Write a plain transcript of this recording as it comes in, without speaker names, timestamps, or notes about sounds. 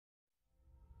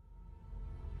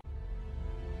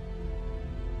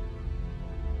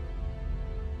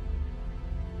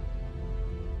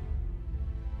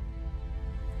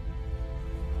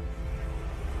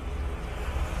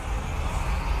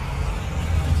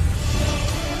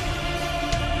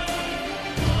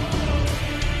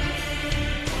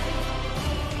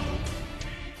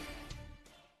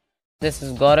This is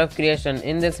Gaurav Creation.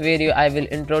 In this video, I will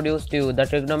introduce to you the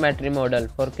trigonometry model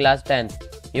for class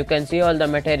 10th. You can see all the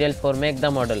material for make the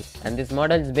model, and this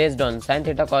model is based on sin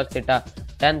theta, cos theta,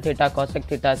 tan theta, cosec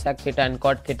theta, sec theta and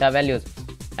cot theta values.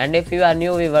 And if you are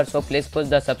new viewer, so please push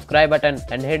the subscribe button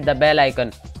and hit the bell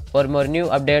icon for more new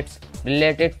updates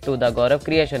related to the Gaurav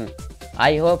Creation.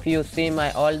 I hope you see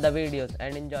my all the videos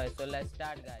and enjoy. So let's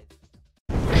start, guys.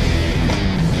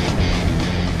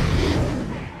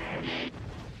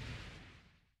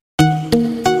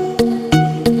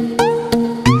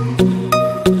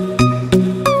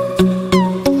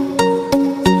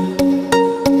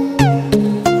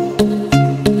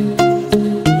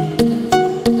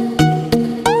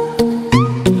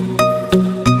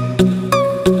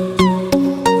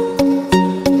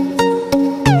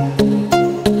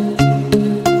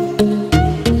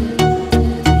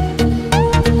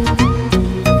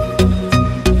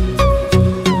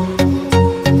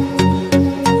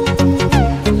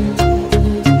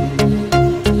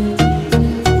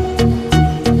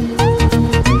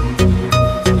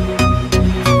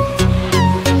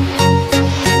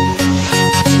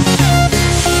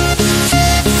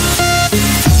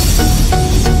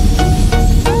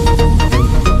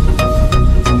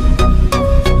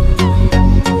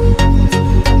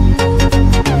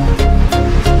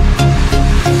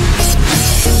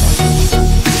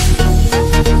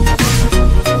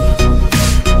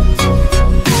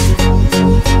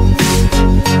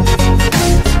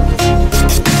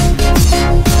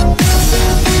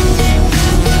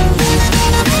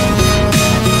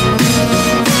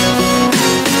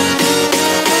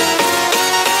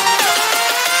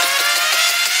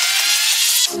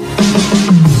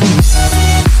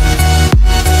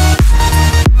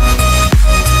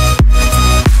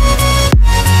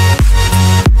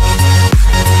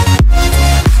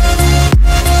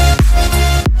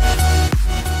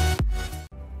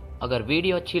 अगर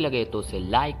video अच्छी लगे तो उसे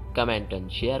like, comment and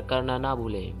share करना ना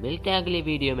भूलें। मिलते हैं अगली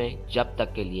वीडियो में, जब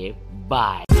तक के लिए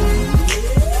बाय।